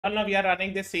Now we are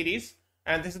running this series,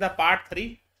 and this is the part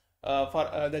 3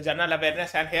 for the general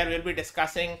awareness, and here we'll be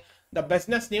discussing the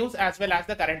business news as well as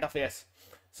the current affairs.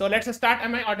 So let's start.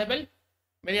 Am I audible?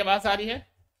 मेरी आवाज आ रही है?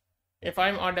 If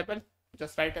I'm audible,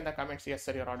 just write in the comments, yes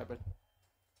sir, you're audible.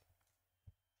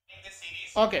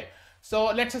 Okay, so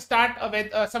let's start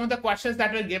with some of the questions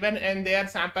that were given in their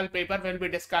sample paper. We'll be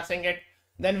discussing it.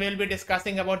 Then we'll be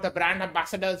discussing about the brand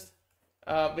ambassadors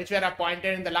which were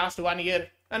appointed in the last 1 year,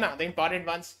 the important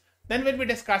ones. Then we'll be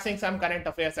discussing some current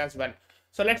affairs as well.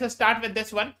 So let's start with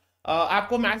this one.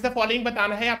 आपको match the following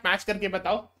बताना है, आप match करके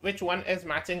बताओ which one is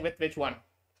matching with which one.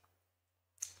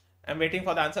 I'm waiting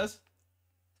for the answers.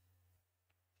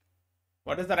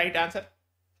 What is the right answer?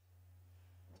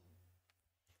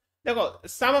 देखो,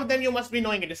 some of them you must be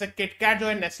knowing it. जैसे KitKat जो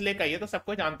है नेस्ले का, ये तो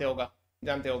सबको जानते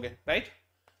होगे, right?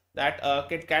 That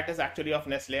KitKat is actually of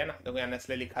Nestle, है ना? देखो यहाँ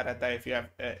नेस्ले लिखा रहता है if you have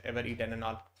ever eaten and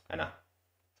all, है ना?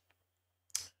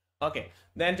 Okay,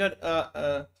 then जो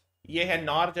ये है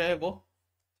नॉर जो है वो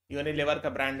यूनिलीवर का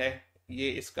ब्रांड है, ये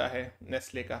इसका है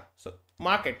नेस्ले का. So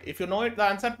mark it. If you know it, the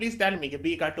answer, please tell me.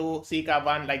 B का 2, C का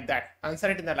 1, like that.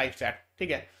 Answer it in the live chat.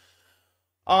 ठीक है.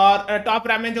 और टॉप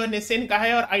रैमेन जो है निसिन का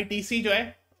है, और ITC जो है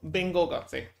बिंगो का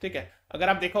से. ठीक है. अगर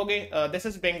आप देखोगे this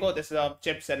is Bingo, this is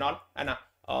chips and all, है ना?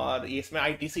 और ये इसमें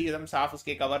ITC एकदम साफ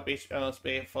उसके कवर पे उस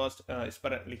पे फर्स्ट इस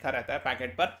पर लिखा रहता है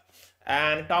पैकेट पर.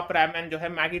 एंड टॉप रैमेन जो है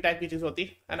मैगी टाइप की चीज होती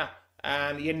है ना?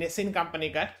 एंड ये निसिन कंपनी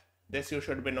का है. This you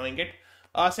should be knowing it.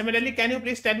 Similarly can you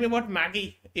please tell me about Maggi,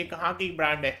 ये कहाँ की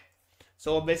ब्रांड है?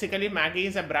 So basically Maggi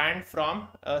is a brand from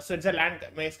Switzerland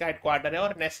में इसका हेडक्वार्टर है,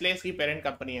 और नेस्ले इसकी पेरेंट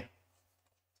कंपनी है.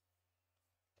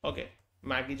 ओके,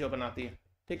 मैगी जो बनाती है.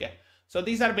 ठीक है. So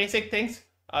these are basic things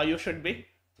you should be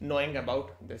knowing about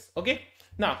this. Okay,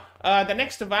 now the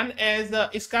next one is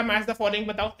इसका match the following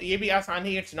बताओ. ये भी आसान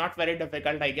ही, it's not very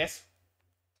difficult I guess.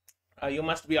 You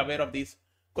must be aware of these.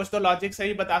 कुछ तो logic से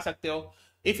ही बता सकते हो.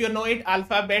 If you know it,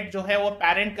 alphabet जो है वो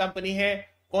पेरेंट कंपनी है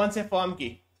कौन से फर्म की?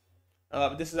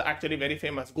 This is actually very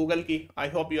famous, Google की. I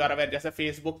hope you are aware. जैसे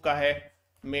फेसबुक का है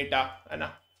मेटा, है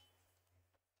ना?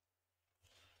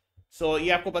 सो ये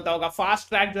आपको पता होगा. फास्ट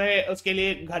ट्रैक जो है उसके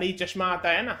लिए घड़ी चश्मा आता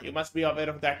है ना, you must be aware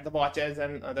of that, the watches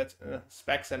and the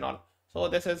specs and all. So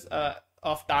this is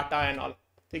of Tata and all.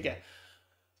 ठीक है.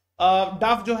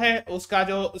 डव जो है उसका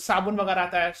जो साबुन वगैरह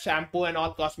आता है, shampoo and all,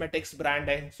 cosmetics brand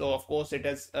है. सो of course it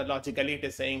is logically it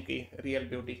is saying कि रियल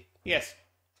ब्यूटी. यस.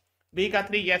 बी का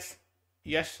 3, yes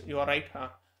yes you are right. हाँ.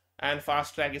 एंड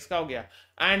फास्ट ट्रैक इसका हो गया.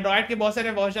 एंड्रॉइड के बहुत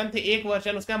सारे वर्जन थे. एक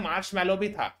वर्जन उसका मार्शमैलो भी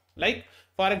था. लाइक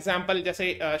फॉर एग्जाम्पल जैसे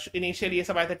इनिशियल ये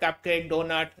सब आए थे, कपकेक,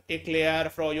 डोनट, एक्लेयर,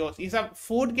 फ्रोयो, ये सब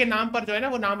फूड के नाम पर जो है ना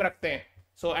वो नाम रखते हैं.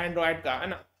 सो एंड्रॉइड का, है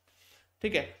ना?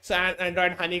 ठीक है. सो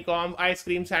एंड्रॉइड हनीकॉम,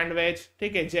 आइसक्रीम सैंडविच,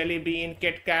 ठीक है, jelly been,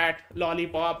 KitKat,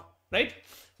 lollipop, right?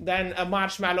 Then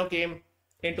Marshmallow केम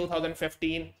इन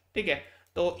 2015. ठीक है.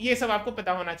 तो ये सब आपको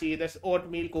पता होना चाहिए. This oat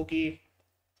meal cookie,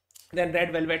 then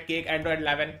red velvet cake, Android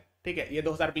 11. ठीक है, ये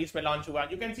 2020 में लॉन्च हुआ.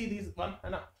 You can see this one,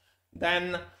 है ना?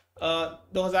 देन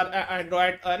 2000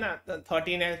 एंड्रॉइड है ना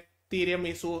 13 है,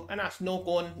 तीरेमिसू, है ना? स्नो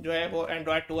कोन जो है वो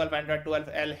एंड्रॉइड 12, एंड्रॉइड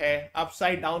 12L है.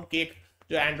 अपसाइड डाउन केक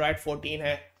जो एंड्रॉइड 14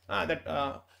 है.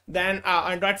 देन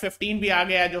एंड्रॉइड 15 भी आ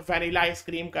गया जो वैनिला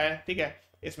आइसक्रीम का है. ठीक है.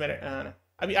 इसमें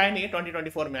अभी आया नहीं है,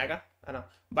 2024 में आएगा, है ना?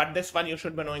 But this one you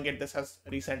should be knowing it. This has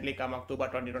recently come अक्टूबर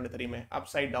 2023 में,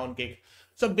 upside down cake.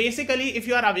 So basically if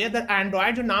you are aware that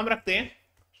Android जो नाम रखते हैं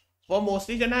वो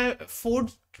मोस्टली जो ना फूड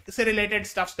से रिलेटेड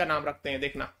स्टफ्स का नाम रखते हैं,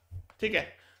 देखना. ठीक है.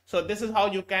 So this is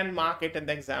how you can mark it in the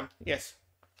exam. Yes.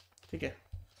 ठीक है.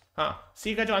 हाँ.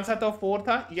 सी का जो आंसर था 4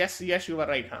 था. Yes yes you are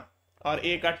right. हाँ. और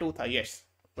ए का 2 था. Yes,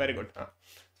 very good. हाँ.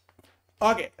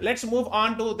 Okay, let's move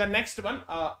on to the next one.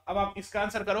 अब आप इसका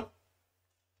आंसर करो.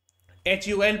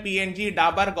 HUL, PNG,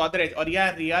 डाबर, गोदरेज, और यह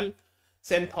रियल,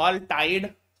 सिंथॉल, टाइड,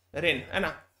 रिन, है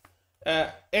ना?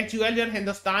 HUL जो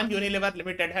हिंदुस्तान यूनिलीवर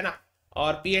लिमिटेड है ना,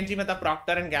 और PNG मतलब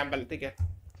प्रॉक्टर एंड गैम्बल. ठीक है.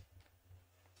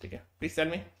 ठीक है. Please tell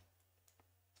me.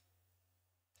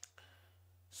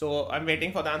 So I'm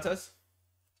waiting for the answers.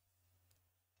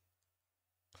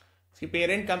 इसकी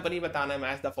पेरेंट कंपनी बताना है.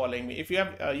 मैच द फॉलोइंग में. If you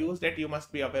have used it you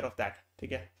must be aware of that.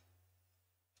 ठीक है.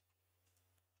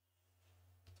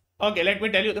 Okay, let me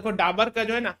tell you. देखो, डाबर का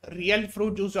जो है ना रियल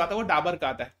फ्रूट जूस जो आता है वो डाबर का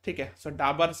आता है. ठीक है. सो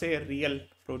डाबर से रियल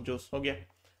फ्रूट जूस हो गया.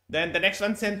 Then the next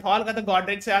one Cinthol का तो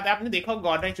गॉडरेज से आता है. आपने देखो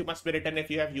Godrej, you must be written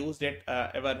if you have used it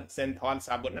ever. Cinthol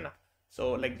साबुन, है ना?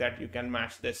 So like that you can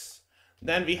match this.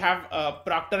 Then we have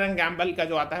Procter and Gamble का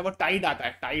जो आता है वो Tide आता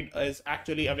है. Tide is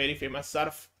actually a very famous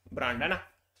surf brand, है ना?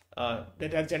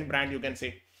 Detergent brand you can say.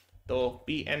 तो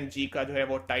PNG का जो है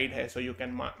वो Tide है. So you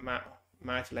can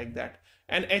match like that.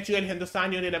 And HUL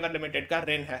Hindustan Unilever limited का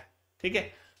रिन है. ठीक है.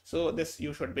 So this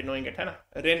you should be knowing it, है ना.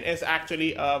 Rin is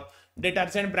actually a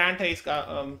detergent brand है इसका,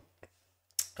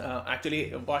 actually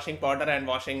washing powder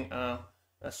and washing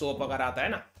soap वगैरह आता है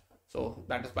ना. So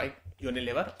that is by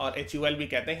Unilever, और HUL भी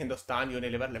कहते हैं हिंदुस्तान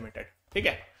यूनिलीवर लिमिटेड, ठीक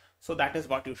है. So that is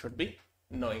what you should be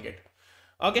knowing it.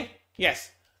 Okay, yes.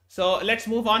 So let's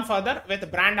move on further with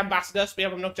brand ambassadors पे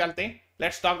अब हम लोग चलते हैं.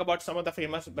 Let's talk about some of the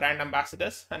famous brand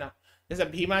ambassadors, है ना. जैसे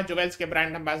भीमा ज्वेल्स के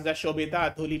brand ambassador Sobhita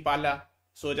धूलीपाला,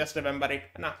 so just remember it,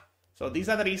 है ना. So these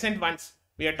are the recent ones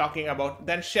we are talking about.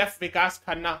 Then Chef Vikas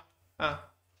Khanna,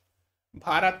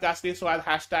 Bharat का असली स्वाद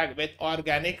hashtag with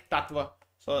organic tattva.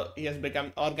 So he has become,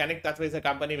 Organic Tattva is a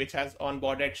company which has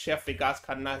onboarded Chef Vikas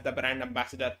Khanna as the brand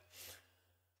ambassador.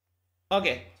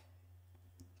 Okay.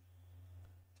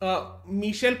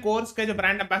 Michel course के जो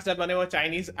brand ambassador बने वो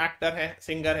Chinese actor है,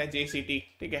 singer है, JCT,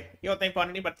 ठीक है. ये उतना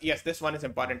इंपॉर्टेंट नहीं, but yes this one is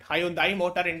important. हायुंदाई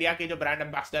motor India की जो ब्रांड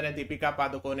एम्बेसडर है Deepika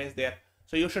Padukone is there,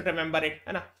 so you should remember it,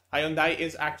 है ना. हायुंदाई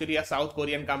is actually a south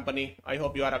Korean company, I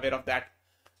hope you are aware of that.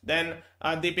 Then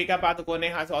Deepika Padukone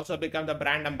has also become the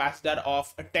brand ambassador of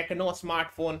a Techno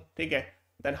smartphone, ठीक है.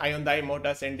 Then Hyundai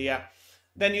Motors India.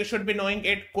 Then you should be knowing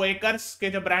it. Quakers के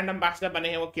जो brand ambassador बने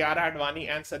हैं वो Kiara Advani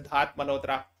and Siddharth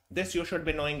Malhotra. This you should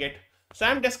be knowing it. So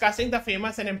I'm discussing the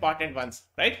famous and important ones,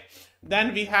 right?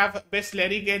 Then we have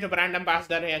Bisleri के जो brand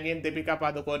ambassador है, again Deepika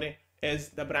Padukone is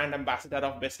the brand ambassador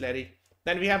of Bisleri.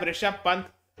 Then we have Rishabh Pant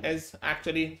is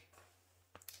actually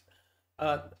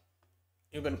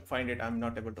you can find it, I'm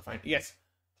not able to find. Yes.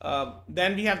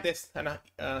 Then we have this, है ना,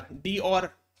 Dior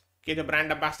के जो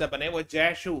brand ambassador बने वो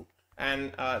Jay Shu,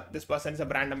 and this person is a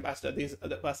brand ambassador.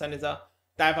 The person is a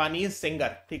Taiwanese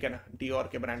singer, ठीक है ना, Dior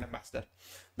के brand ambassador.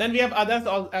 Then we have others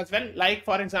as well, like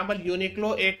for example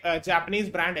Uniqlo, एक Japanese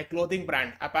brand है, clothing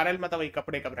brand, apparel मतलब वही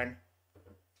कपड़े का brand.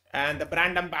 And the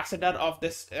brand ambassador of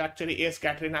this actually is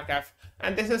Katrina Kaif.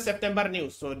 And this is September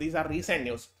news, so these are recent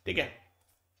news, ठीक है.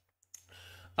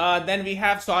 Then we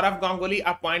have Saurav Ganguly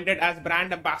appointed as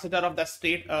brand ambassador of the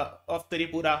state of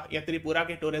Tripura, या त्रिपुरा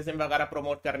के tourism वगैरह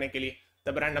promote करने के लिए.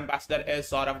 The brand ambassador is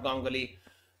Saurav Ganguly.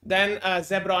 Then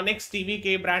Zebronics TV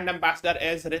के brand ambassador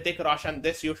is Hrithik Roshan.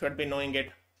 This you should be knowing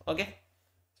it. Okay.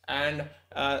 And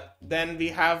then we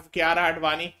have Kiara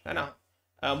Advani, है ना,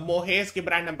 Mohes के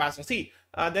brand ambassador. See,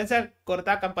 there's a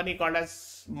kurta company called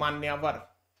as Manyavar.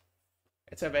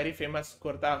 It's a very famous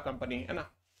kurta company, है ना.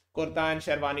 Kurta and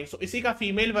Sherwani. So इसी का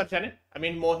female version है. I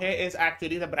mean Mohe is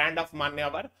actually the brand of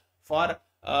Manyavar for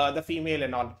the female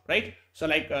and all, right? So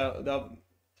like the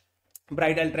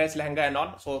bridal dress, lehenga and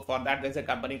all. So for that there's a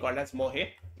company called as Mohe,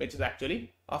 which is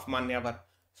actually of Manyavar.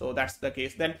 So that's the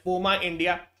case. Then Puma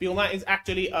India. Puma is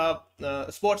actually a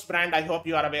sports brand. I hope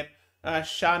you are aware.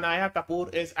 Shania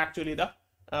Kapoor is actually the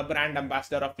brand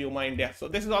ambassador of Puma India. So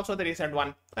this is also the recent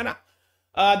one, है ना.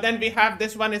 Then we have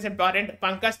this one is important,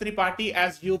 Pankaj Tripathi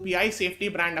as UPI safety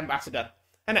brand ambassador,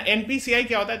 है ना. NPCI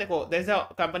क्या होता है देखो, there is a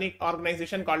company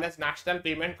organization called as National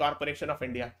Payment Corporation of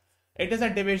India. It is a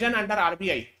division under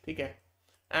RBI, ठीक है.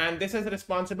 And this is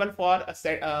responsible for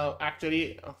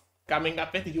actually coming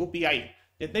up with UPI.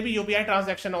 जितने भी UPI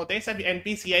ट्रांजैक्शन होते हैं सब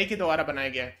NPCI के द्वारा बनाया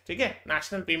गया है, ठीक है.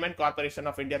 National Payment Corporation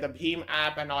of India, the Bhim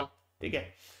app and all, ठीक है.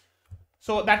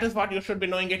 So that is what you should be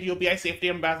knowing it. UPI safety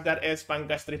ambassador is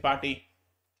Pankaj Tripathi.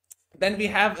 Then we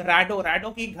have Rado.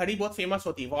 Rado की घड़ी बहुत famous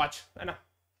होती है, watch, है ना.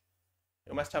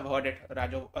 You must have heard it,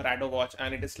 Rado watch,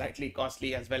 and it is slightly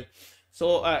costly as well.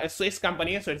 So a Swiss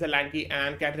company, so it's a Lanky,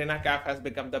 and Katrina Kaif has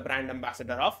become the brand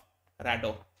ambassador of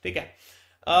Rado, ठीक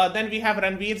है. Then we have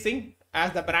Ranveer Singh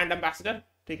as the brand ambassador,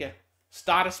 ठीक है.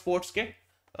 Star Sports के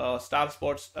Star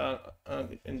Sports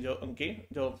जो उनके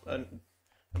जो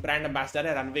brand ambassador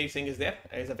है Ranveer Singh is there,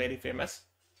 is a very famous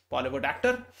Bollywood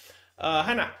actor,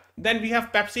 है ना. Then we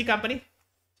have Pepsi company.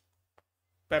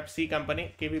 Pepsi company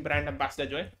के भी brand ambassador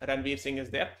जो है Ranveer Singh is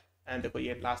there, and देखो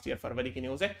ये last year फरवरी की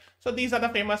news है. So these are the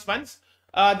famous ones.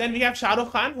 Then we have Shah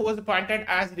Rukh Khan who was appointed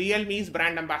as Realme's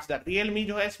brand ambassador. Realme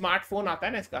जो है smartphone आता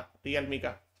है ना इसका, Realme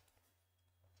का.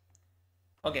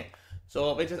 Okay,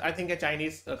 so which is I think a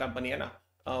Chinese company है ना,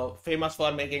 famous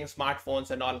for making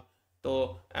smartphones and all.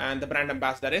 So and the brand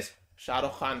ambassador is Shah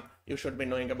Rukh Khan. You should be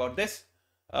knowing about this.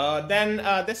 Then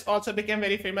this also became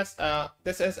very famous.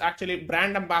 This is actually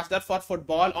brand ambassador for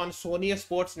football on Sony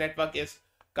Sports Network is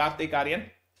Kartik Aaryan.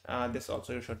 This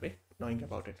also you should be knowing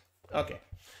about it. Okay.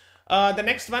 The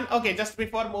next one. Okay, just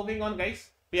before moving on, guys,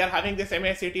 we are having this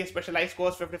MICAT specialized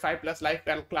course, 55 plus live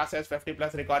classes, 50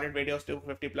 plus recorded videos,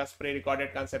 250 plus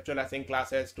pre-recorded conceptual async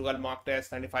classes, 12 mock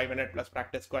tests, 95 plus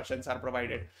practice questions are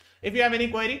provided. If you have any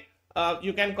query,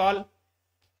 you can call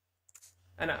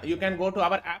and you can go to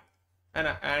our app and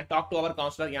talk to our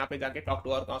counselor. यहाँ पे जाके talk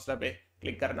to our counselor पे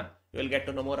click करना. You will get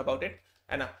to know more about it.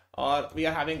 है ना. और we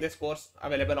are having this course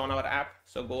available on our app,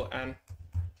 so go and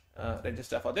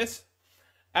register for this.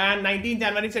 And 19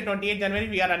 January से 28 January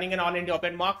we are running an all India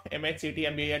open mock MHCT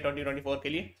MBA 2024 के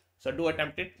लिए, so do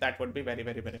attempt it, that would be very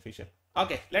very beneficial.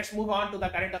 Okay, let's move on to the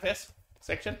current affairs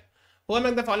section. Who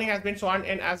among the following has been sworn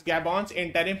in as Gabon's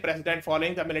interim president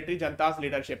following the military junta's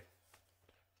leadership?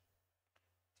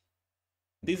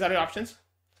 These are your options.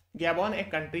 Gabon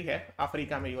एक country है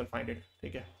Africa में, you will find it.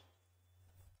 ठीक है.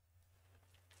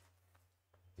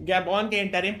 Gabon के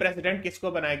interim president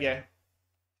किसको बनाया गया है?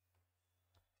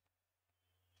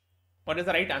 What is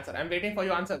the right answer? I'm waiting for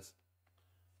your answers.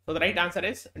 So the right answer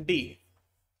is D.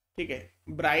 ठीक है.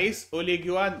 Brice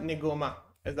Oligui Nguema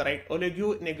is the right.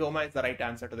 Oligui Nguema is the right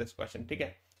answer to this question. ठीक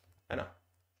है ना.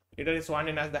 Leader is sworn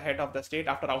in as the head of the state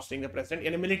after ousting the president.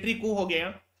 यानी military coup हो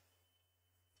गया.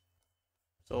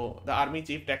 So the army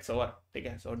chief takes over. ठीक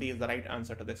है. So D is the right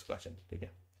answer to this question. ठीक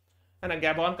है. And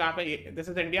Gabon कहाँ पे? This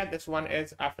is India. This one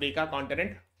is Africa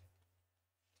continent.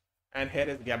 And here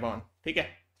is Gabon. ठीक है.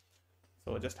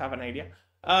 So just have an idea.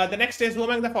 The next is who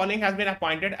among the following has been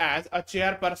appointed as a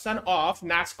chairperson of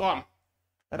NASSCOM?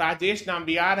 Rajesh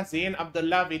Nambiar, Zain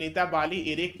Abdullah, Vinita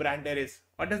Bali, Eric Branderis.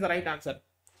 What is the right answer?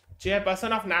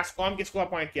 Chairperson of NASSCOM किसको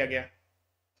appoint किया गया?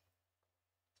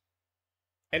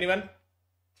 Anyone?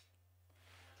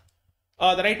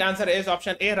 The right answer is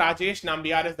option A. Rajesh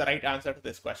Nambiar is the right answer to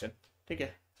this question. ठीक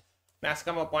है.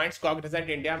 NASSCOM appoints Cognizant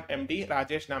India MD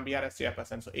Rajesh Nambiar as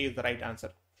chairperson. So A is the right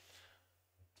answer.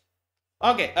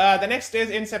 Okay, the next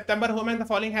is in September, who among the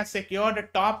following has secured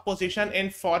top position in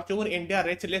Fortune India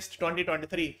Rich List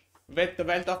 2023 with the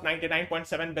wealth of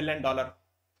 $99.7 billion?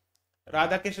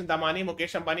 Radhakrishnan Damani,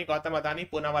 Mukesh Ambani, Gautam Adani,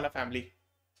 Poonawalla family.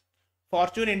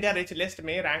 Fortune India Rich List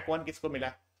में rank 1 किसको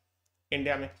मिला?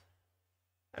 India में,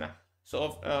 है ना?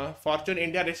 So Fortune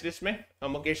India Rich List में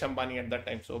Mukesh Ambani at that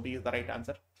time. So B is the right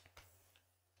answer.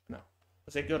 Now,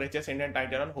 secure richest Indian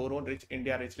title on Hurun Rich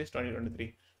India Rich List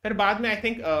 2023. फिर बाद में I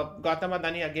think Gautam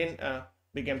Adani again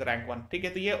became the rank 1. ठीक है.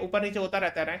 तो ये ऊपर नीचे होता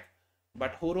रहता है rank,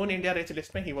 but Hurun India rich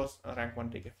list में ही वाज रैंक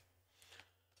 1. ठीक है.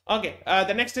 Okay,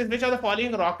 the next is which of the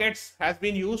following rockets has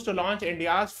been used to launch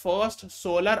India's first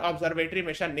solar observatory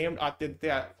mission named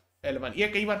Aditya L1. ये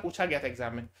कई बार पूछा गया था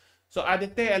एग्जाम में. सो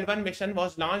Aditya L1 mission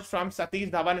was launched from Satish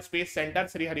Dhawan space centre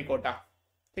Sriharikota.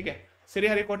 ठीक है.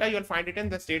 Sriharikota you will find it in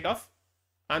the state of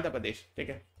Andhra Pradesh. ठीक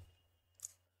है.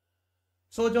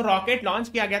 सो जो रॉकेट लॉन्च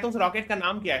किया गया था उस रॉकेट का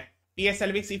नाम क्या है?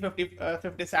 PSLV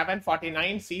C57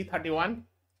 49 C31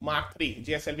 Mark 3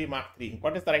 GSLV Mark 3.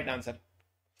 What is the right answer?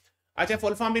 अच्छा,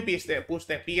 फुल फॉर्म भी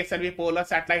पूछते हैं. PSLV polar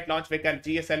satellite launch vehicle,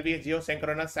 GSLV जियो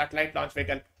सिंक्रोनस सैटेलाइट लॉन्च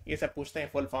व्हीकल, ये सब पूछते हैं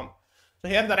full form. So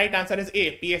here the right answer is A.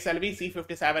 PSLV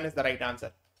C57 is the right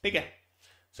answer. ठीक है.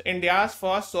 सो India's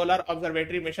first solar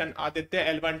observatory mission Aditya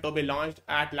L1 to be launched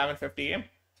eight 11:50 AM.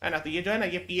 है ना. तो ये जो है ना,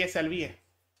 ये PSLV है,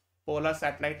 polar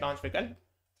satellite launch vehicle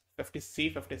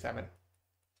C57.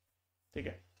 ठीक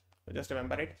है. So just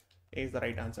remember it. A is the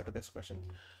right answer to this question.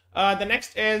 The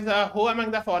next is who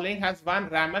among the following has won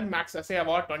Raman Magsaysay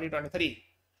Award 2023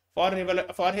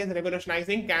 for his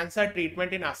revolutionizing cancer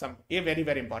treatment in Assam? ये very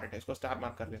very important है, इसको star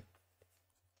mark कर लें.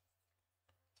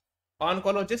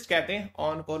 Oncologist कहते हैं.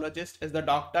 Oncologist is the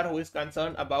doctor who is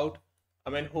concerned about,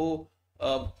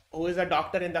 who is a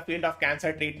doctor in the field of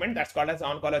cancer treatment. That's called as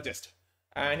oncologist.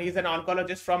 And he's an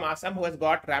oncologist from Assam who has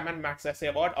got Raman Magsaysay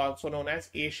Award, also known as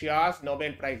Asia's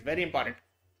Nobel Prize. Very important.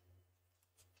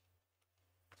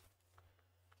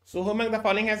 So who among the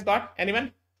following has got? Anyone?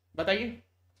 बताइए.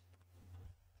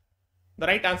 The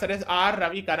right answer is R.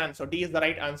 Ravi Karan. So D is the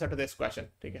right answer to this question.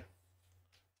 ठीक है.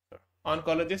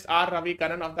 Oncologist R. Ravi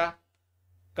Karan of the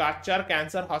Kachar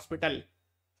Cancer Hospital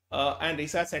and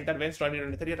Research Center wins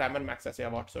 2023 Raman Magsaysay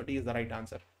Award. So D is the right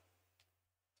answer.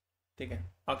 ठीक है.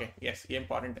 Okay, yes, ये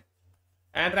important है.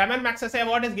 And Raman Magsaysay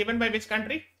Award is given by which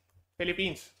country?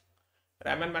 Philippines.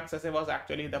 Raman Magsaysay was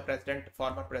actually the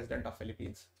former president of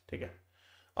Philippines. ठीक है.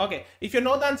 Okay, if you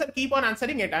know the answer, keep on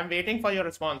answering it. I'm waiting for your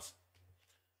response.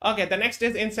 Okay, the next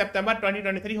is in September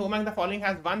 2023, who among the following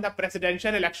has won the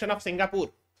presidential election of Singapore?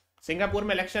 Singapore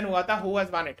में election हुआ था. Who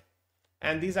has won it?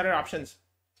 And these are your options.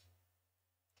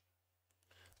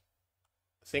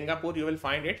 Singapore, you will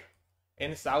find it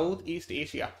in Southeast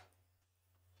Asia.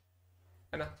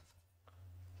 है ना.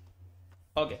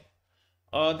 Okay.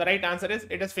 The right answer is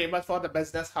it is famous for the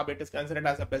business hub. It is considered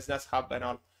as a business hub and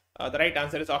all. The right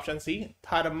answer is option C.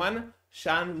 Tharman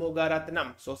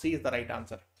Shanmugaratnam. So C is the right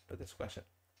answer to this question.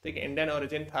 ठीक है. Indian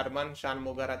origin Tharman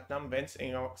Shanmugaratnam wins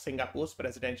Singapore's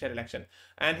presidential election,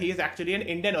 and he is actually an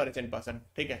Indian origin person.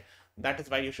 ठीक है. That is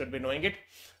why you should be knowing it.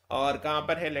 और कहाँ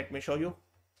पर है? Let me show you.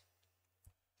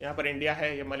 यहाँ पर इंडिया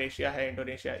है, ये मलेशिया है,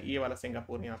 इंडोनेशिया, ये वाला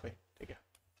सिंगापुर यहाँ पे. ठीक है.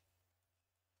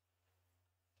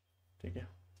 ठीक है,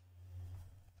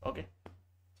 ओके,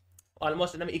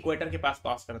 ऑलमोस्ट एकदम इक्वेटर के पास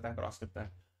क्रॉस करता है,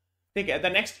 ठीक है। The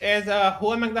next is who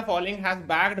among the following has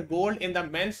bagged gold in the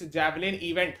mains javelin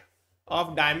event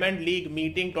of diamond league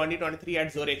meeting 2023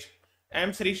 eight जोरिच?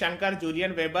 M Shrishankar,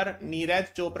 Julian weber,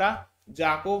 Neeraj Chopra,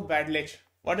 Jacob वैडलिच।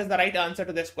 What is the right answer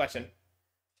to this question?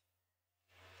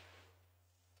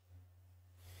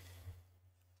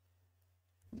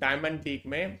 Diamond league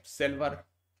में silver,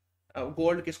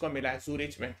 gold किसको मिला है?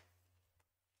 Zurich में।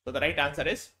 तो the right answer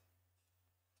is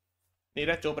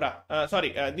Neeraj Chopra.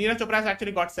 Neeraj Chopra has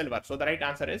actually got silver. So the right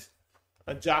answer is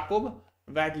Jacob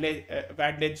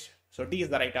Vadlich. So D is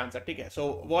the right answer. ठीक है. So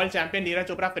world champion Neeraj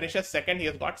Chopra finishes second. He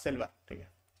has got silver. ठीक है.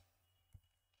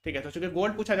 ठीक है. तो चूंकि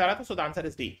gold पूछा जा रहा था, so the answer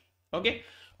is D. Okay.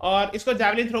 और इसको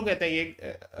javelin throw कहते हैं. ये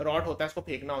रॉड होता है, इसको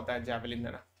फेंकना होता है, javelin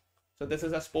है ना. So this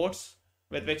is a sports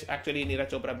with which actually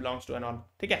Neeraj Chopra belongs to and all.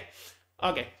 ठीक है.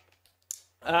 Okay.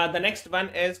 The next one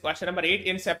is question number 8.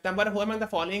 In September, who among the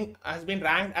following has been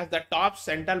ranked as the top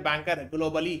central banker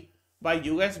globally by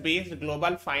US-based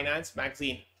Global Finance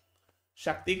magazine?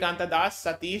 Shakti Kanta Das,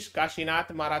 Satish,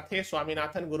 Kashinath Marathe,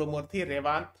 Swaminathan Gurumurthy,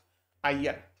 Revant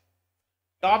Iyer.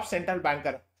 Top central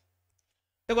banker.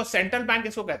 देखो central bank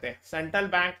किसको कहते हैं? Central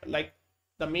bank, like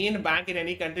the main bank in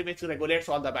any country which regulates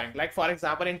all the bank. Like for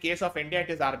example, in case of India, it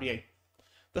is RBI.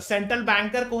 तो central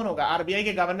banker कौन होगा? RBI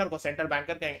के governor को central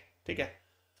banker कहेंगे. ठीक है.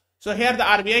 So here the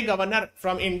RBI governor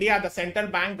from India, the central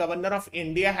bank governor of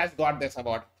India has got this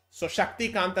award. So Shakti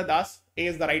Kanta Das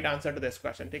is the right answer to this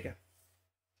question. ठीक है.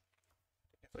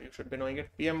 So you should be knowing it.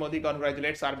 PM Modi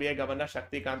congratulates RBI governor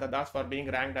Shakti Kanta Das for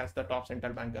being ranked as the top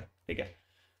central banker. ठीक है.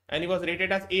 And he was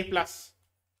rated as A+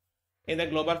 in the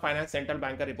Global Finance Central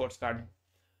Banker Reports card.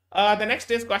 The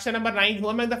next is question number 9. Who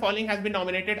among the following has been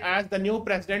nominated as the new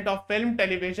president of Film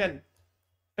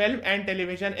and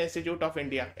Television Institute of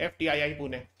India, FTII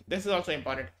Pune? This is also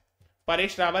important.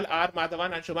 Paresh Rawal, R.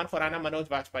 Madhavan, Anshuman Khurana, Manoj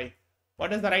Vajpayee.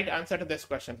 What is the right answer to this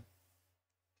question?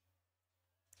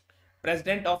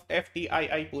 President of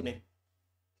FTII Pune.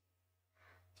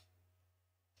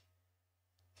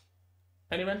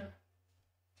 Anyone?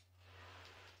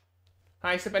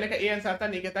 हाँ, इससे पहले का A answer था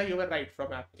Nikita. You were right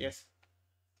from app. Yes.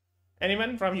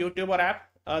 Anyone from YouTube or app?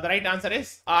 The right answer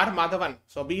is R. Madhavan.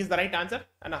 So B is the right answer,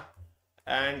 है ना?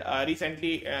 And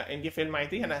recently इनकी film आई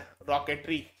थी, है ना,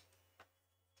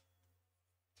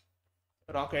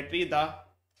 रॉकेटरी द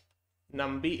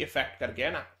नंबी इफेक्ट करके,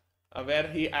 है ना, where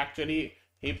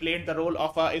he played the role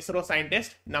of a ISRO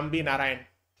scientist, Nambi Narayan.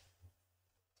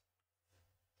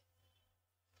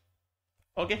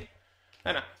 Okay,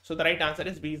 है ना. So the right answer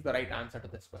is B is the right answer to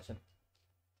this question.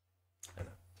 है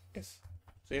ना. Yes.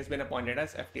 So he has been appointed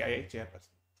as FTII chairperson.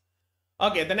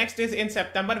 Okay, the next is in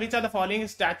September, which of the following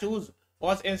statues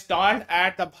was installed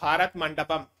at the Bharat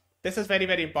Mandapam? This is very,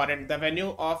 very important. The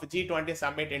venue of G20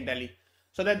 summit in Delhi.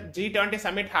 So the G20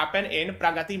 summit happened in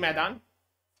Pragati Maidan,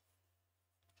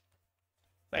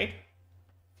 right?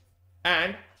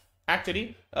 And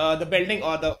actually the building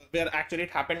or the where actually it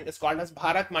happened is called as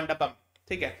Bharat Mandapam.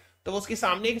 ठीक है. तो उसके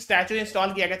सामने एक statue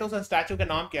install किया गया था. उस स्टैचू का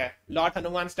नाम क्या है? Lord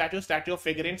Hanuman statue, statue of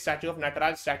figurine, statue of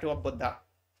Nataraj, statue of Buddha.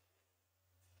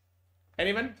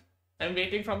 Anyone? I'm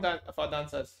waiting for the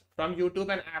answers from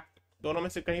YouTube and app. दोनों में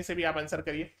से कहीं से भी आप आंसर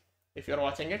करिए if you're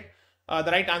watching it.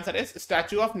 The right answer is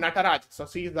statue of Nataraj. So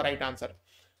C is the right answer.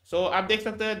 So आप देख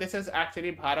सकते हैं, this is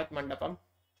actually Bharat Mandapam.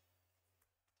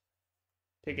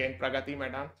 ठीक है, in Pragati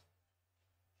Maidan.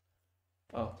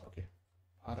 Oh, okay.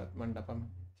 Bharat Mandapam.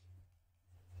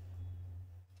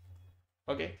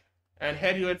 Okay, and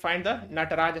here you will find the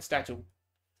Nataraj statue.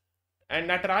 And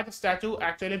Nataraj statue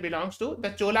actually belongs to the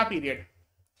Chola period.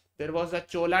 There was a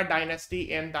Chola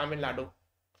dynasty in Tamil Nadu.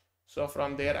 So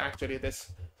from there actually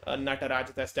this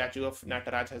Nataraj, the statue of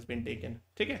Nataraj has been taken.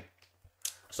 Okay.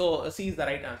 So C is the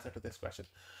right answer to this question.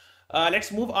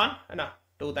 Let's move on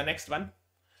to the next one.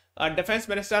 Defense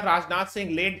Minister Rajnath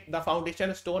Singh laid the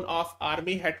foundation stone of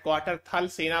Army Headquarters Thal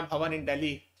Sena Bhavan in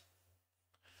Delhi,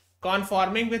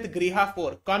 conforming with Griha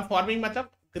 4. Conforming मतलब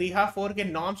Griha 4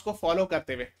 के norms को follow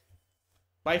करते हुए.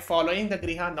 By following the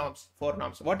Griha norms, 4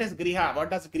 norms. What is Griha? What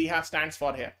does Griha stands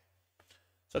for here?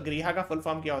 So Griha का full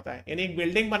form क्या होता है? यानी एक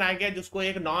बिल्डिंग बनाया गया जिसको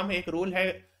एक नॉर्म है, एक रूल है,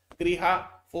 Griha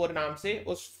 4 नाम से,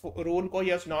 उस रूल को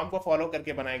या उस नॉर्म को फॉलो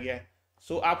करके बनाया गया है.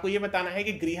 सो आपको ये बताना है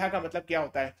कि Griha का मतलब क्या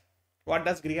होता है. What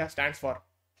does Griha stands for?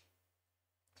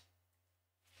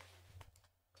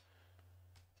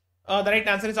 The right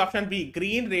answer is option B,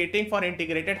 green rating for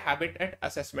integrated habitat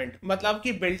assessment. मतलब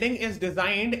कि building is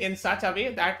designed in such a way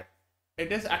that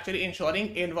it is actually ensuring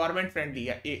environment friendly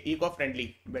या eco friendly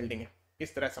building है.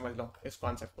 इस तरह समझ लो इस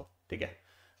concept को. ठीक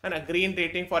है ना. Green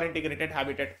rating for integrated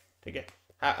habitat. ठीक है.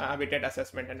 हैबिटेट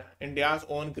असेसमेंट है ना, India's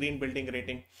own green building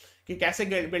rating, कि कैसे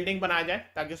बिल्डिंग बनाया जाए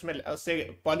ताकि उसमें उससे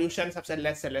पॉल्यूशन सबसे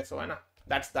लेस से लेस हो, है ना,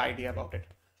 that's the idea about it.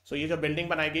 सो ये जो बिल्डिंग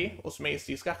बनाई गई उसमें इस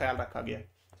चीज का ख्याल रखा गया.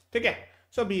 ठीक है.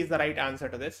 सो B is the right answer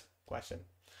to this question.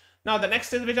 Now the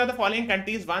next is, which of the following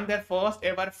countries won their first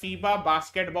ever FIBA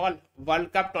Basketball World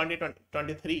Cup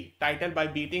 2023 title by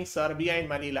beating Serbia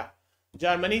in Manila?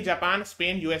 Germany, Japan,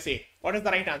 Spain, USA. What is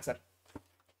the right answer?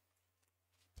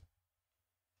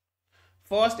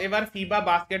 First ever FIBA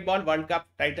Basketball World Cup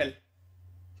title.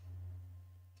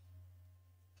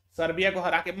 Serbia को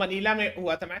हरा के Manila में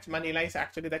हुआ था match. Manila is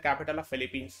actually the capital of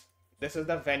Philippines. This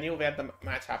is the venue where the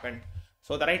match happened.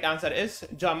 So the right answer is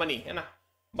Germany, है ना.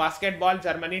 Basketball,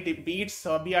 Germany beats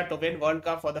Serbia to win World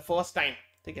Cup for the first time.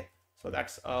 Okay, so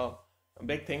that's a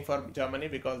big thing for Germany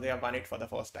because they have won it for the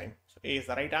first time. So A is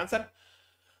the right answer.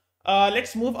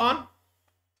 Let's move on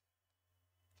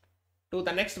to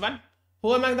the next one.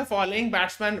 Who among the following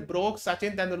batsmen broke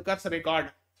Sachin Tendulkar's record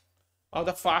of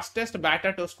the fastest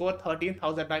batter to score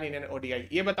 13,000 runs in an ODI?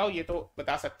 ये बताओ, ये तो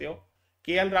बता सकते हो.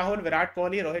 KL Rahul, Virat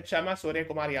Kohli, Rohit Sharma, Surya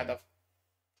Kumar Yadav.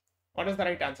 What is the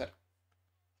right answer?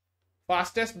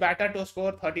 Fastest batter to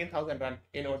score 13,000 runs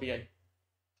in ODI.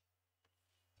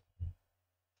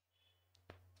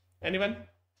 Anyone?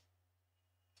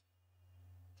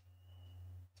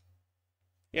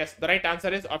 Yes, the right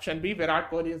answer is option B. Virat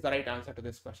Kohli is the right answer to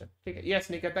this question. Okay. Yes,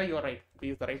 Nikita, you are right.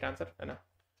 B is the right answer. है ना?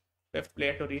 Fifth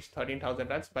player to reach 13,000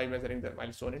 runs by measuring the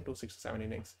milestone in 267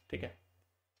 innings. ठीक है.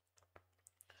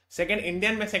 Second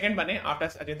Indian में second बने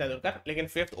after Sachin Tendulkar, लेकिन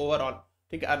fifth overall.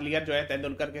 ठीक है. Earlier जो है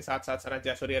तेंदुलकर के साथ साथ सना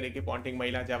जयसूर्या, रिकी पॉन्टिंग,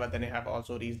 महिला Jayewardene have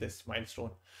also reach this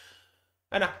milestone,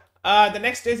 है ना. The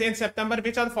next is in September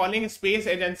which of the following space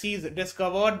agencies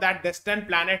discovered that distant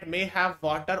planet may have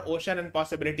water, ocean and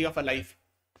possibility of a life?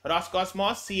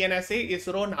 Roscosmos, CNSA,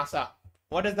 ISRO, NASA.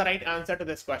 What is the right answer to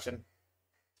this question?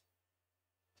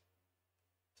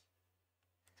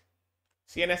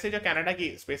 CNSA जो Canada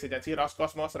की space agency,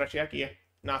 Roscosmos Russia की है,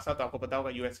 NASA तो आपको पता होगा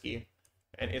US की है,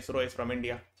 and ISRO is from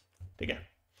India. ठीक है.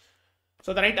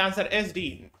 So the right answer is D.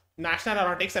 National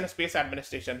Aeronautics and Space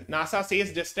Administration. NASA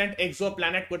says distant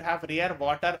exoplanet could have rare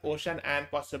water, ocean and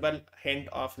possible hint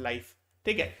of life.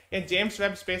 ठीक है. ये जेम्स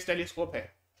वेब स्पेस टेलीस्कोप है.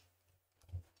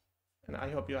 And I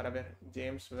hope you are aware.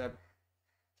 James Webb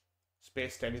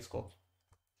Space Telescope.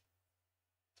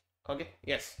 Okay.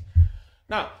 Yes.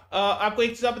 Now, आपको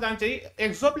एक चीज बताना चाहिए.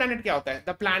 Exoplanet क्या होता है?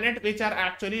 The planet which are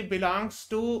actually belongs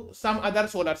to some other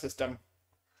solar system.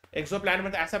 Exoplanet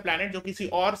मतलब ऐसा प्लैनेट जो किसी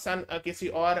और सन, किसी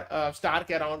और स्टार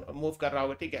के अराउंड मूव कर रहा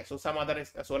होगा. ठीक है. सो some other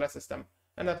solar system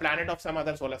and the planet of some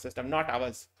other solar system, not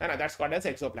hours, है ना. That's called as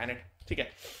exoplanet. ठीक है.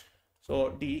 सो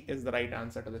D is the right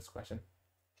answer to this question.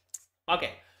 Okay.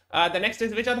 The next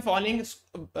is which are the following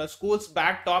schools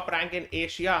bag top rank in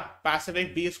Asia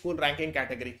Pacific B school ranking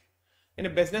category?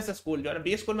 In business school जो है ना,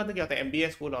 B school मतलब क्या होता है? MBA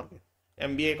school और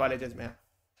MBA colleges में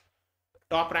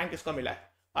top rank किसको मिला है?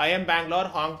 IIM Bangalore,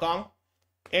 Hong Kong,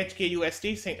 HKUST,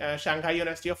 Shanghai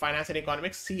University of Finance and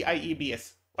Economics, CIEBS.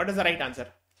 What is the right answer?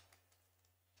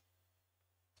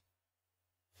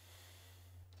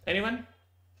 Anyone?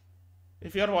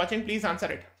 If you are watching, please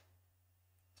answer it.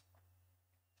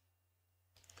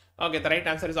 Okay, the right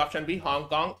answer is option B, Hong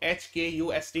Kong.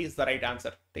 HKUST is the right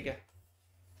answer. ठीक है.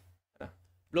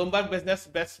 Bloomberg Business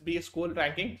Best B School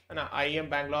Ranking, है ना.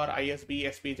 IIM Bangalore, ISB,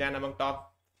 SP Jain among top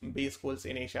B schools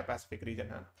in Asia Pacific region,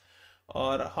 है ना.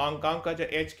 और Hong Kong का जो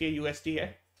HKUST है,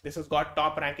 this is got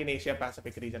top rank in Asia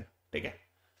Pacific region. ठीक है.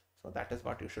 So that is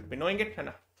what you should be knowing it, है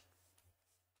ना.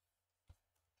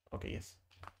 ओके. यस.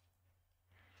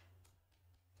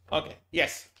 ओके.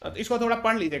 यस. इसको थोड़ा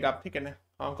पढ़ लीजिएगा आप. ठीक है ना.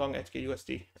 हांगकांग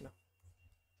HKUST, है ना.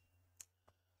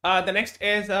 The next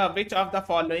is which of the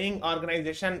following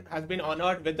organization has been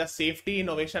honored with the Safety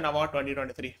Innovation Award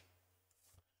 2023?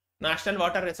 National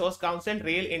Water Resource Council,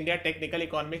 Rail India Technical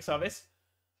Economic Service,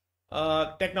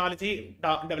 Technology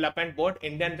Development Board,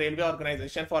 Indian Railway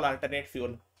Organization for Alternate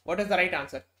Fuel. What is the right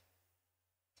answer?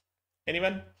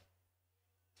 Anyone?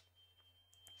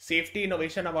 Safety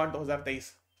Innovation Award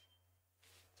 2023.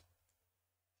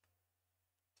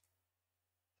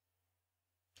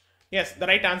 Yes, the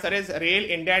right answer is Rail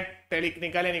India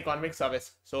Technical and Economic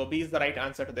Service. So B is the right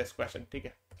answer to this question.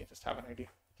 Okay, just have an idea.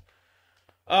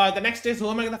 The next is who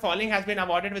among the following has been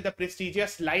awarded with the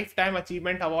prestigious Lifetime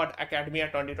Achievement Award Academia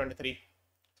 2023?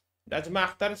 Najma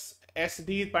Akhtar,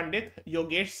 S.D. Pandit,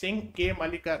 Yogesh Singh, K.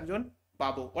 Mallikarjun,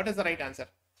 Babu. What is the right answer?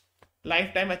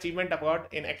 Lifetime Achievement Award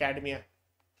in Academia.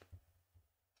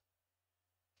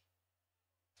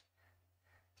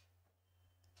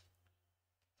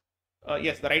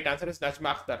 Yes, the right answer is Najma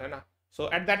Akhtar, है ना. So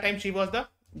at that time she was the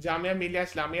Jamia Millia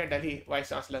Islamia Delhi Vice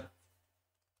Chancellor.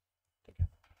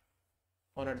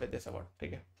 honored with this award.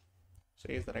 ठीक है, so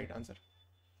A is the right answer.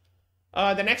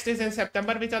 The next is in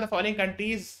September, which are the following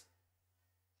countries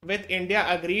with India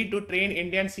agreed to train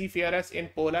Indian seafarers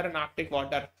in polar and Arctic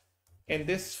water in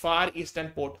this far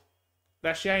eastern port?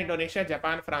 Russia, Indonesia,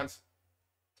 Japan, France.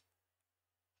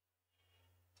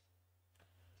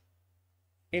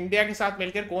 India के साथ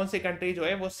मिलकर कौन सी country जो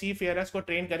है वो सी फेयरर्स को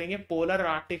train करेंगे polar और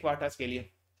आर्कटिक वाटर्स के लिए?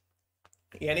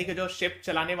 यानी कि जो शिप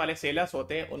चलाने वाले सेलर्स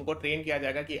होते हैं उनको ट्रेन किया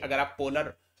जाएगा कि अगर आप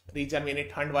पोलर रीजन में,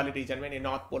 ठंड वाले रीजन में,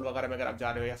 नॉर्थ पोल वगैरह में अगर आप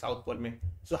जा रहे हो या साउथ पोल में,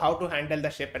 so how to handle the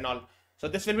ship and all. So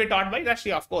this will be taught by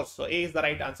Russia of course. So A is the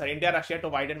right answer. India Russia to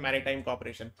widen maritime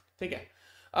cooperation. ठीक है,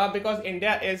 because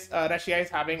India is Russia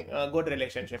is having good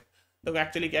relationship. तो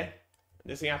actually क्या है,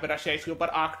 जैसे यहाँ पे Russia इसके ऊपर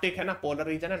आर्कटिक है ना, polar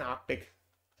region and Arctic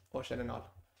ocean and all.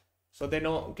 So they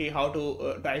know कि how to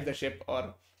drive the ship or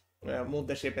move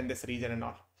the ship in this region and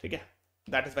all. ठीक है,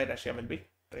 that is why Russia will be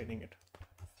training it.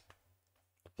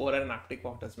 Polar and Arctic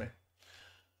waters में.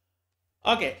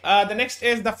 Okay, the next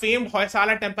is the famed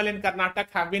Hoysala temple in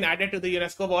Karnataka have been added to the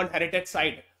UNESCO World Heritage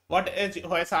Site. What is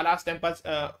Hoysala's temple?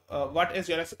 What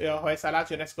is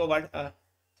Hoysala's UNESCO World?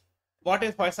 What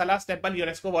is Hoysala's temple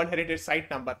UNESCO World Heritage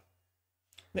Site number?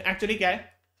 Actually क्या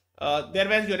है? There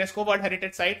was UNESCO World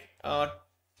Heritage Site.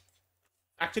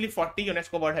 Actually 40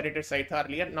 UNESCO World Heritage sites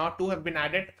earlier. Now 2 have been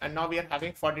added and now we are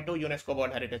having 42 UNESCO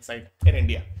World Heritage sites in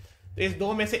India. तो इस दो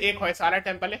में से एक Hoysala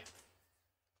temple है,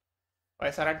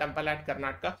 Hoysala temple at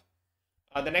Karnataka.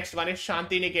 The next one is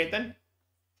Shanti Niketan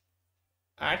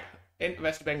at in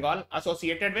West Bengal,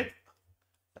 associated with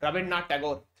Rabindranath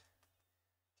Tagore,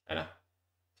 है ना?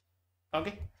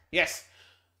 Okay, yes.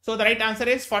 So the right answer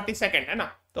is 42nd, है ना?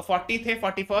 तो 40 थे,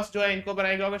 41st जो है इनको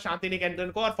बनाया गया होगा शांति निकेतन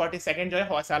को, और 42nd जो है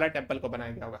होयसाला टेम्पल को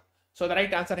बनाया गया होगा. So the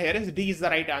right answer here is D is the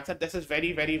right answer. This is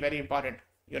very very very important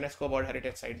UNESCO world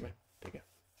heritage site में. ठीक है,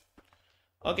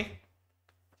 ओके,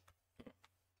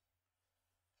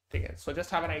 ठीक है. So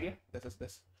just have an idea. This is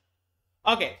this.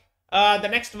 Okay,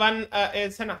 the next one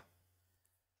is, है ना,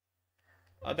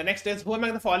 the next is who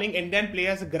among the following Indian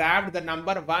players grabbed the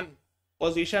number 1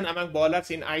 position among bowlers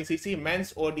in ICC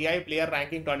men's ODI player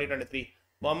ranking 2023?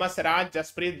 Mohammad Siraj,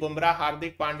 Jasprit Bumrah,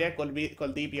 Hardik Pandya,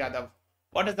 Kuldeep Yadav.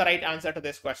 What is the right answer to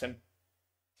this question?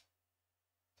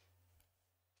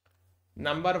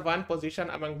 Number 1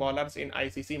 position among bowlers in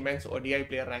ICC men's ODI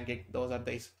player ranking. Those are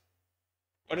these.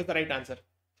 What is the right answer?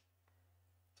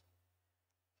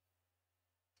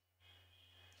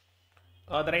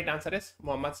 The right answer is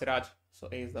Mohammad Siraj. So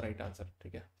A is the right answer.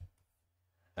 ठीक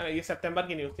है, ये सितंबर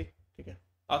की news थी. ठीक है,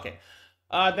 okay.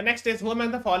 The next is who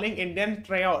among the following Indian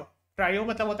trio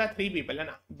मतलब होता है 3 people, है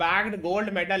ना, bagged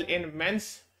gold medal in men's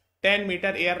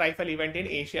 10-meter air rifle event in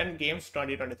Asian Games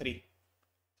 2023?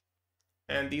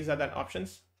 And these are the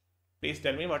options. Please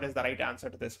tell me what is the right answer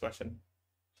to this question.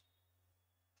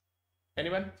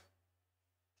 Anyone?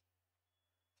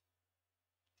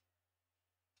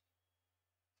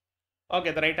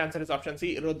 Okay, the right answer is option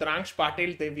C. Rudraksh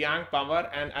Patil, Divyang Pawar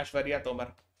and Aishwarya Tomar.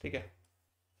 ठीक है,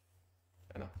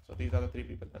 so these are the 3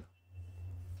 people then.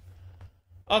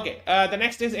 Okay, the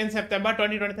next is in September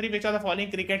 2023, which of the following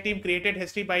cricket team created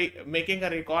history by making a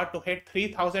record to hit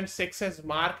 3000 sixes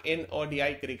mark in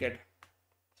ODI cricket?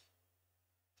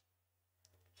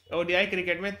 ODI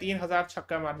cricket में 3000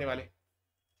 छक्का मारने वाले.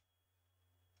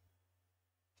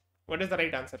 What is the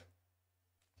right answer?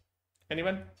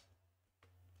 Anyone?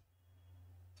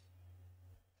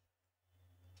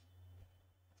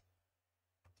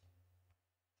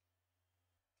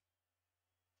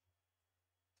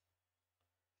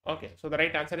 Okay, so the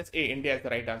right answer is a. India is the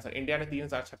right answer. India ने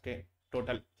 3000 छक्के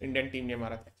total Indian team ने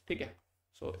मारा था. ठीक है,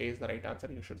 सो ए is the right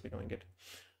answer. You should be knowing it.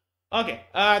 Okay,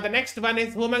 the next one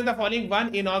is who among the following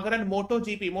one inaugural motto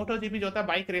GP. Motto GP जो होता है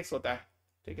बाइक रेस होता है.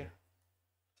 ठीक है,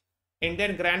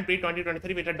 Indian grand pre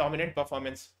 2023 with a dominant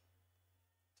performance.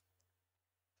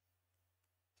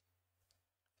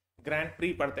 Grand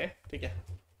pre पढ़ते हैं. ठीक है,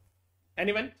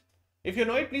 anyone? If you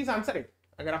know it please answer it.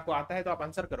 अगर आपको आता है तो आप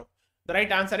आंसर करो. The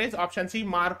right answer is option C.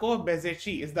 Marco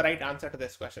Bezzecchi is the right answer to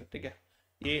this question. ठीक है,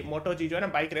 ये मोटो जी जो है ना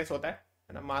बाइक रेस होता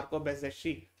है ना, मार्को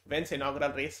बेजेची wins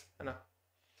inaugural race, है ना.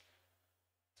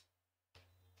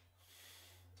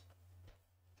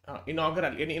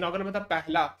 इनॉग्रल यानी इनॉग्रल मतलब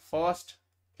पहला, फर्स्ट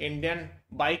इंडियन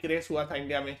बाइक रेस हुआ था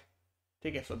इंडिया में.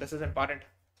 ठीक है, so this is important,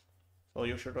 so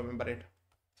you should remember it.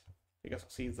 ठीक है, सो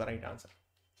सी is the right answer.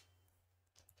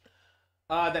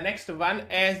 The next one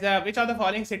is which of the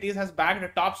following cities has bagged a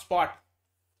top spot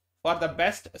for the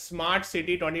best smart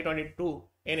city 2022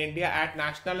 in India at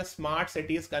National Smart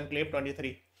Cities Conclave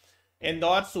 23?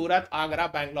 Indore, Surat, Agra,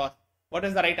 Bangalore. What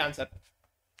is the right answer?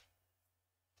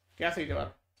 क्या सही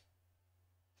जवाब?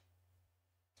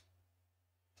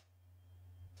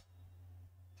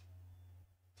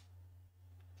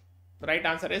 Right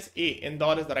answer is a,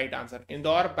 Indore is the right answer.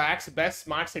 Indore backs best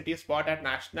smart city spot eight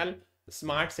national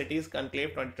smart cities conclave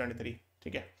 2023.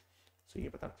 ठीक है, सो ये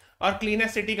बता. और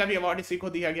cleanest city का भी अवार्ड इसी को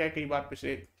दिया गया है कई बार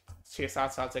पिछले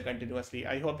 6-7 साल से continuously.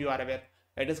 I hope you are aware.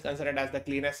 It is considered as the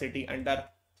cleanest city under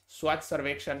स्वच्छ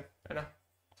सर्वेक्षण, है ना,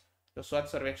 तो स्वच्छ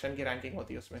सर्वेक्षण की रैंकिंग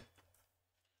होती है उसमें.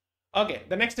 Okay,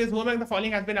 the next is who among the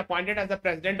following has been appointed as the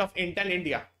president of Intel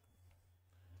India.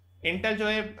 Intel जो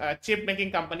है chip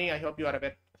making company, I hope you are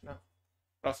aware, ना,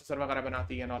 प्रोसेसर वगैरह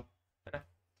बनाती है नॉल, है ना,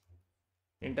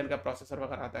 इंटेल का प्रोसेसर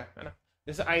वगैरह आता है ना,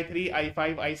 जैसे i3,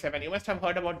 i5, i7, you must have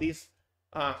heard about these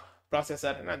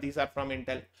processor, ना, these are from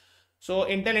Intel. So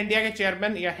Intel India के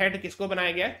चेयरमैन या हेड किसको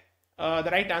बनाया गया है?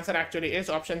 The right answer actually is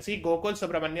option C, Gokul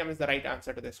Subramaniam is the right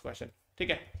answer to this question. ठीक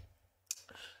है.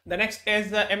 The next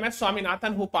is M.S.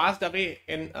 Swaminathan, who passed away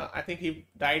in I think he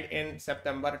died in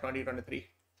September 2023.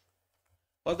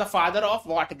 Was the father of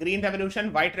what? Green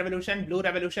revolution, white revolution, blue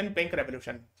revolution, pink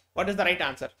revolution. What is the right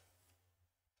answer?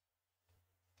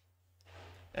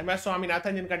 M.S.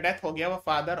 Swaminathan जिनका death हो गया, वो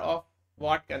father of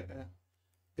what?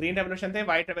 Green revolution थे,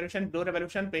 white revolution, blue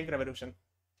revolution, pink revolution.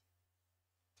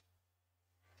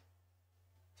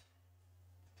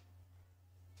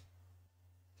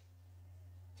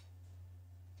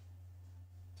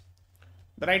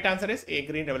 The right answer is a,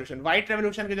 green revolution. White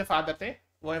revolution के जो father थे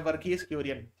वो है Varghese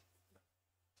क्यूरियन.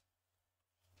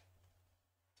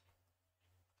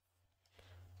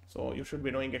 So you should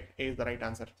be knowing it. A is the right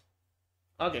answer.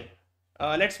 Okay,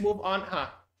 let's move on. हाँ,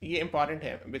 ये important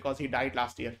है because he died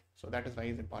last year, so that is why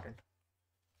he is important.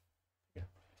 Yeah.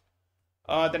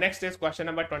 The next is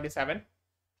question number 27.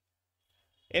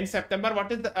 In September,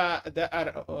 what is the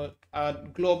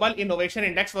global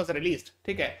innovation index was released?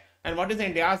 ठीक है, and what is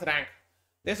India's rank?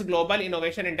 This global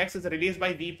innovation index is released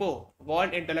by WIPO,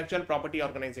 World Intellectual Property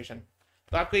Organization.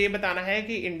 तो आपको ये बताना है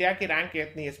कि India की rank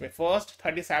कितनी है इसमें, first,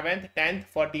 37th, 10th,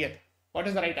 40th. What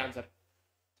is the right answer?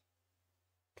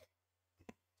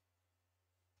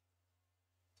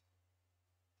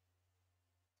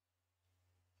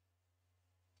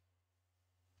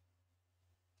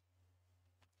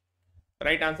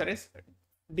 Right answer is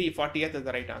D, 40th is the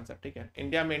right answer. ठीक है,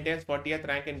 India maintains 40th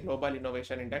rank in global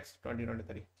innovation index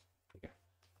 2023. ठीक है,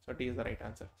 सो D is the right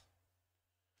answer.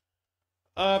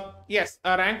 Yes,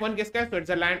 rank 1 किसका है?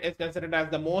 Switzerland is considered as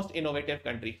the most innovative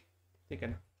country. ठीक है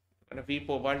ना,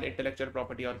 WIPO, World Intellectual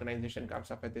Property Organization,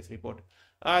 comes up with this report.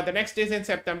 The next is in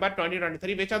September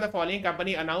 2023. Which of the following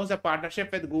company announced a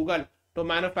partnership with Google to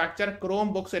manufacture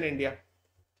Chromebooks in India?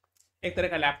 एक तरह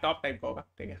का laptop type का होगा.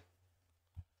 ठीक है,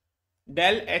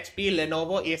 Dell, HP,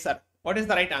 Lenovo, Acer. What is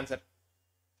the right answer?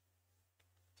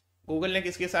 Google ने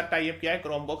किसके साथ टाई अप किया है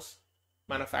Chromebooks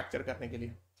मैन्युफैक्चर करने के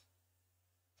लिए?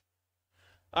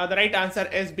 The right answer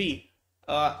is B,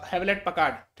 Hewlett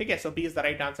Packard. ठीक है, so B is the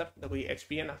right answer. देखो ये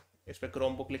HP है ना, इस पे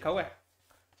Chromebook लिखा हुआ है.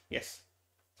 Yes,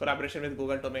 collaboration with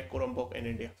Google to make Chromebook in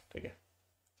India. ठीक है,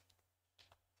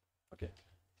 okay.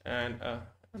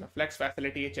 And flex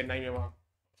facility Chennai में वहाँ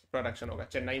प्रोडक्शन होगा,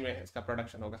 चेन्नई में इसका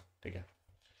प्रोडक्शन होगा. ठीक है.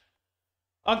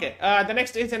 Okay, the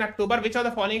next is in October. Which of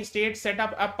the following states set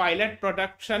up a pilot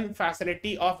production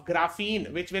facility of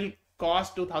graphene, which will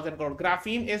cost 2,000 crore?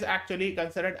 Graphene is actually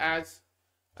considered as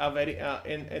a very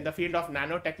in the field of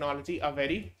nanotechnology a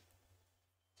very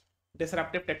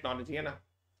disruptive technology, है ना.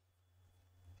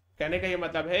 कहने का ये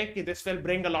मतलब है कि this will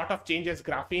bring a lot of changes.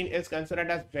 Graphene is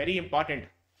considered as very important.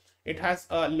 It has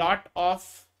a lot of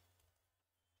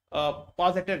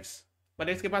positives, but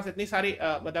इसके पास इतनी सारी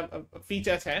मतलब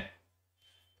features हैं,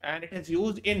 and it is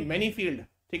used in many field.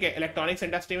 ठीक है, electronics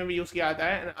industry में भी यूज किया जाता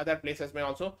है, and other places में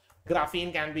also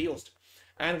graphene can be used.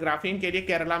 And graphene के लिए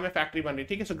केरला में फैक्ट्री बन रही.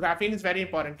 ठीक है, सो graphene is very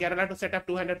important. Kerala to set up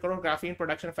 200 crore graphene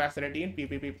production facility in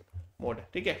PPP mode.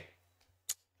 ठीक है,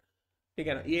 ठीक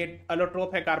है ना, ये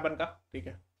एलोट्रोप है कार्बन का. ठीक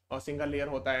है, और सिंगल लेयर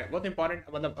होता है, बहुत इंपॉर्टेंट,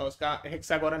 मतलब उसका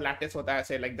हेक्सागोनल लैटिस होता है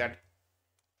ऐसे, लाइक दैट,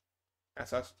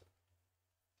 ऐसा.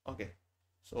 Okay,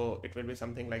 so it will be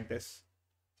something like this.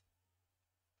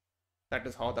 That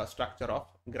is how the structure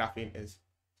of graphene is,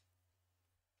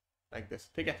 like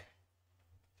this. ठीक है,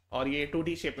 और ये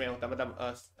 2D शेप में होता है, मतलब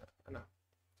ना.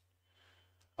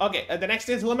 Okay, the next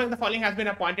is who among the following has been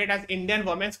appointed as Indian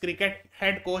women's cricket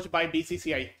head coach by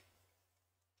BCCI?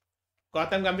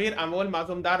 Gautam गंभीर, Amol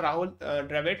माजूमदार, Rahul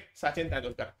Dravid, Sachin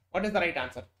Tendulkar. What is the right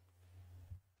answer?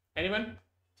 Anyone?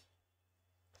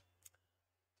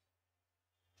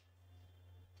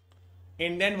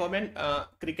 Indian women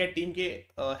cricket team के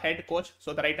head coach.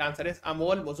 So the right answer is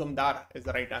Amol Mazumdar is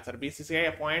the right answer. BCCI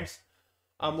appoints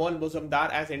Amol Mazumdar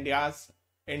as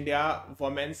India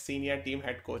women's senior team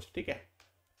head coach. ठीक है,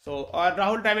 सो और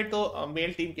राहुल द्रविड़ तो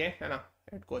mail team के है ना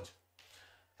head coach.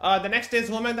 The next is,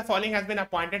 whom in the following has been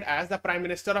appointed as the Prime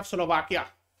Minister of Slovakia?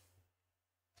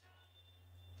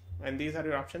 And these are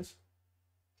your options.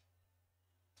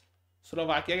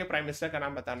 Slovakia के Prime Minister का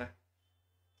नाम बताना है.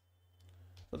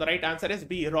 So the right answer is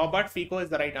B. Robert Fico is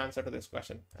the right answer to this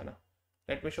question. है ना?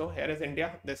 Let me show. Here is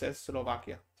India. This is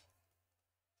Slovakia.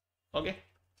 Okay.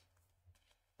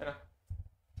 है ना?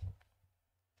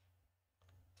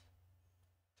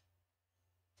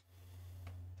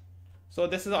 So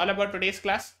this is all about today's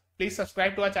class. Please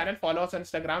subscribe to our channel, follow us on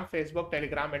Instagram, Facebook,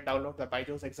 Telegram, and download the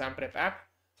BYJU'S exam prep app.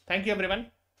 Thank you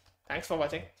everyone. Thanks for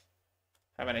watching.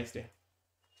 Have a nice day.